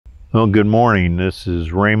Well, good morning. This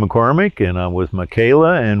is Ray McCormick, and I'm with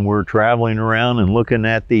Michaela, and we're traveling around and looking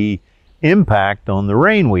at the impact on the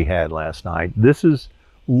rain we had last night. This is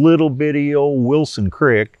little bitty old Wilson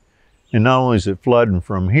Creek, and not only is it flooding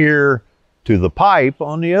from here to the pipe,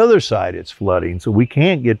 on the other side it's flooding, so we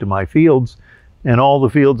can't get to my fields, and all the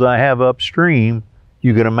fields I have upstream,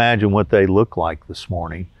 you can imagine what they look like this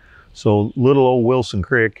morning. So little old Wilson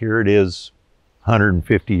Creek, here it is,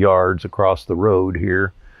 150 yards across the road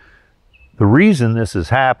here. The reason this is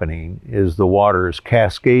happening is the water is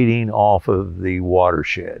cascading off of the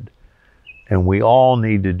watershed. And we all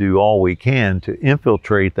need to do all we can to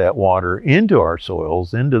infiltrate that water into our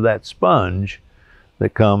soils, into that sponge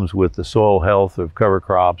that comes with the soil health of cover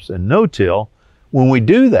crops and no-till. When we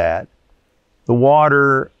do that, the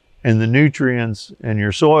water and the nutrients in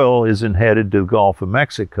your soil isn't headed to the Gulf of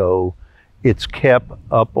Mexico. It's kept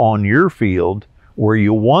up on your field where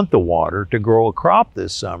you want the water to grow a crop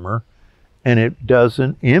this summer, and it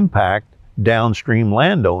doesn't impact downstream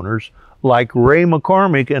landowners like Ray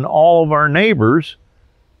McCormick and all of our neighbors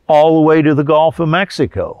all the way to the Gulf of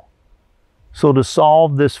Mexico. So to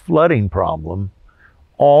solve this flooding problem,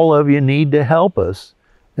 all of you need to help us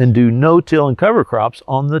and do no-till and cover crops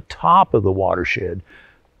on the top of the watershed.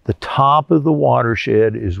 The top of the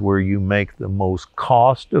watershed is where you make the most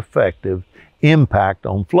cost-effective impact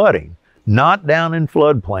on flooding. Not down in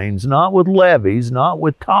floodplains, not with levees, not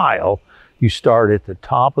with tile. You start at the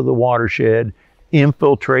top of the watershed,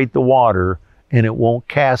 infiltrate the water, and it won't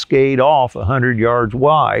cascade off 100 yards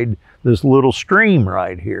wide, this little stream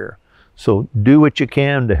right here. So do what you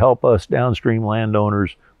can to help us downstream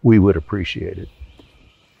landowners. We would appreciate it.